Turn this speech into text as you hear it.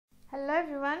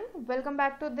everyone, welcome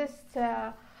back to this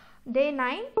day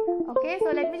 9. Okay, so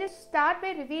let me just start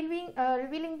by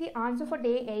revealing the answer for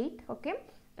day 8. Okay,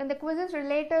 and the quiz is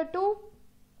related to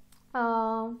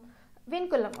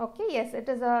Vinculum. Okay, yes, it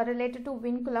is related to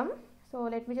Vinculum. So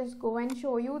let me just go and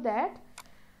show you that.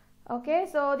 Okay,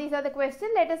 so these are the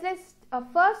questions. Let's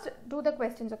first do the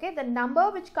questions. Okay, the number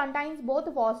which contains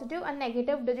both positive and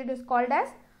negative digit is called as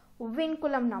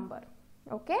Vinculum number.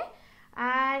 Okay,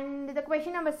 and the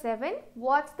question number 7,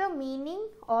 what's the meaning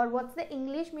or what's the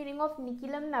English meaning of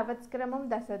Nikilam Navatskramam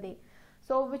Dasade?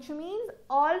 So which means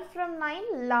all from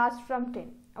 9, last from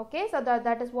 10. Okay, so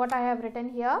that is what I have written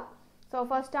here. So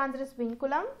first answer is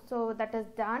Vinculum, so that is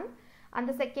done, and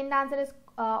the second answer is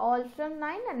all from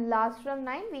 9 and last from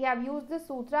 9. We have used the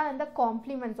sutra and the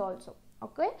complements also.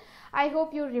 Okay, I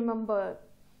hope you remember.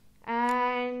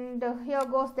 And here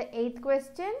goes the 8th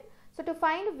question. So to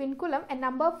find Vinculum, a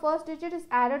number first digit is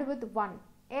added with 1.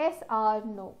 Yes or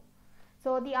no?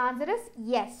 So the answer is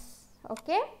yes.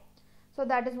 Okay, so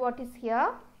that is what is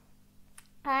here.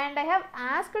 And I have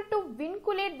asked to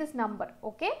vinculate this number.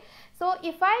 Okay, so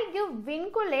if I give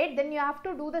vinculate, then you have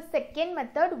to do the second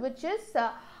method, which is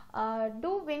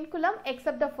do vinculum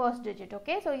except the first digit.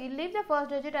 Okay, so you leave the first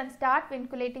digit and start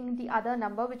vinculating the other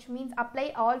number, which means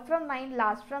apply all from 9,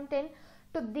 last from 10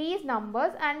 to these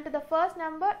numbers, and to the first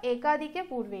number ekadike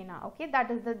purvena. Okay,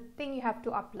 that is the thing you have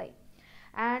to apply,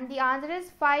 and the answer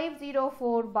is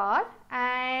 504 bar.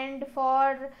 And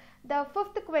for the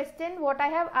 5th question, what I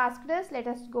have asked is, let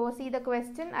us go see the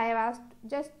question. I have asked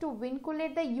just to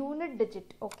vinculate the unit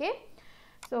digit. Okay,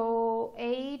 so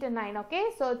 8 and 9.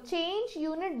 Okay, so change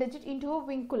unit digit into a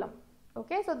vinculum.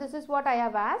 Okay, so this is what I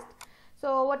have asked.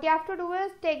 So what you have to do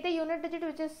is take the unit digit,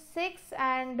 which is 6,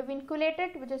 and vinculate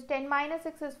it, which is 10 minus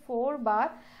 6 is 4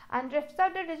 bar, and rest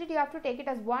of the digit you have to take it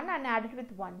as 1 and add it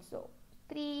with 1. So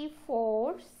 3,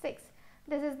 4, 6.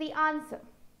 This is the answer.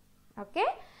 Okay,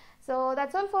 so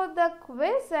that's all for the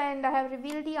quiz, and I have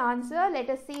revealed the answer. Let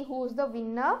us see who's the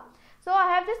winner. So I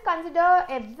have just considered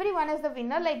everyone as the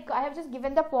winner. Like I have just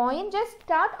given the point. Just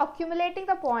start accumulating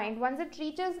the point. Once it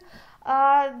reaches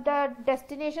the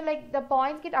destination, like the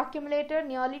points get accumulated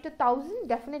nearly to 1000,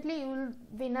 definitely you will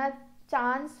win a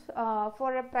chance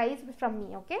for a prize from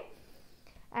me. Okay,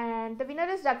 and the winner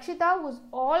is Rakshita, who's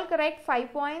all correct,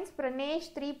 5 points.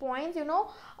 Pranesh, 3 points. You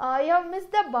have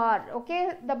missed the bar.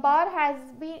 Okay, the bar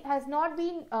has not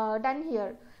been done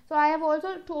here. So I have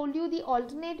also told you the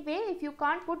alternate way. If you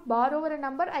can't put bar over a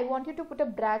number, I want you to put a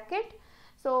bracket.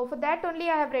 So for that only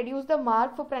I have reduced the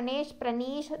mark for Pranesh,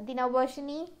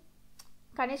 Dinavarshini,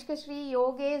 Kanishka Shri,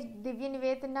 Yogesh, Divya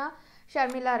Nivetana,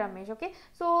 Sharmila, Ramesh. Okay,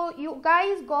 so you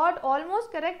guys got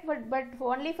almost correct, but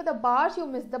only for the bars you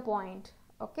missed the point.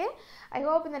 Okay, I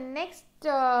hope in the next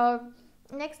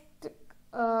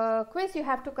quiz you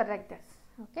have to correct this.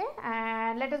 Okay,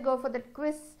 and let us go for the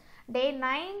quiz day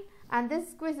 9, and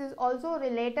this quiz is also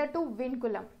related to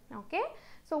Vinculum. Okay,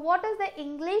 so what is the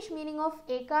English meaning of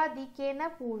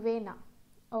ekadikena purvena?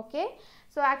 Okay,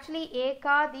 so actually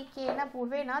ekadikena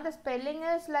purvena, the spelling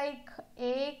is like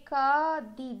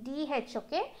ekadidh.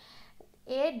 Okay,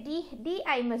 D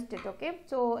I missed it. Okay,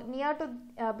 so near to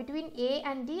between A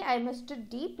and D I missed it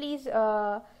D. Please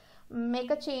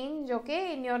make a change.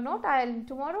 Okay, in your note.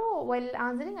 Tomorrow while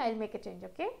answering I'll make a change.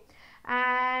 Okay,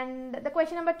 and the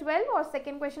question number 12 or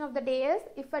second question of the day is,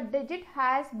 if a digit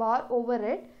has bar over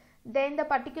it, then the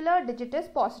particular digit is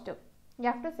positive. You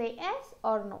have to say yes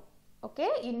or no. Okay,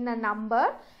 in a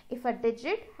number, if a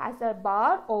digit has a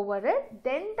bar over it,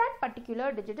 then that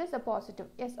particular digit is a positive.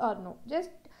 Yes or no? Just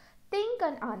think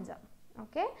and answer.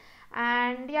 Okay,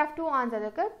 and you have to answer.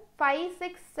 Okay, 5,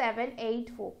 6, 7, 8,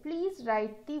 4. Please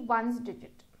write the ones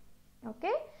digit.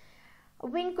 Okay,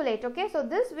 vinculate. Okay, so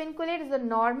this vinculate is a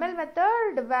normal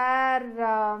method where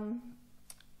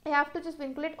you have to just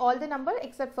vinculate all the number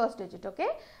except first digit. Okay,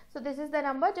 so this is the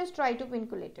number, just try to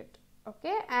vinculate it.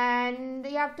 Okay, and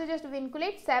you have to just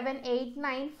vinculate 7, 8,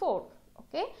 9, 4.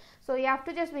 Okay, so you have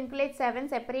to just vinculate 7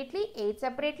 separately, 8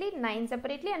 separately, 9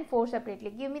 separately, and 4 separately.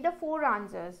 Give me the 4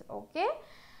 answers. Okay,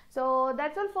 so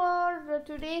that's all for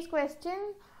today's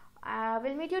question.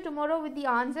 We'll meet you tomorrow with the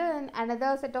answer and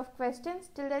another set of questions.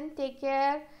 Till then, take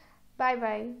care. Bye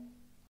bye.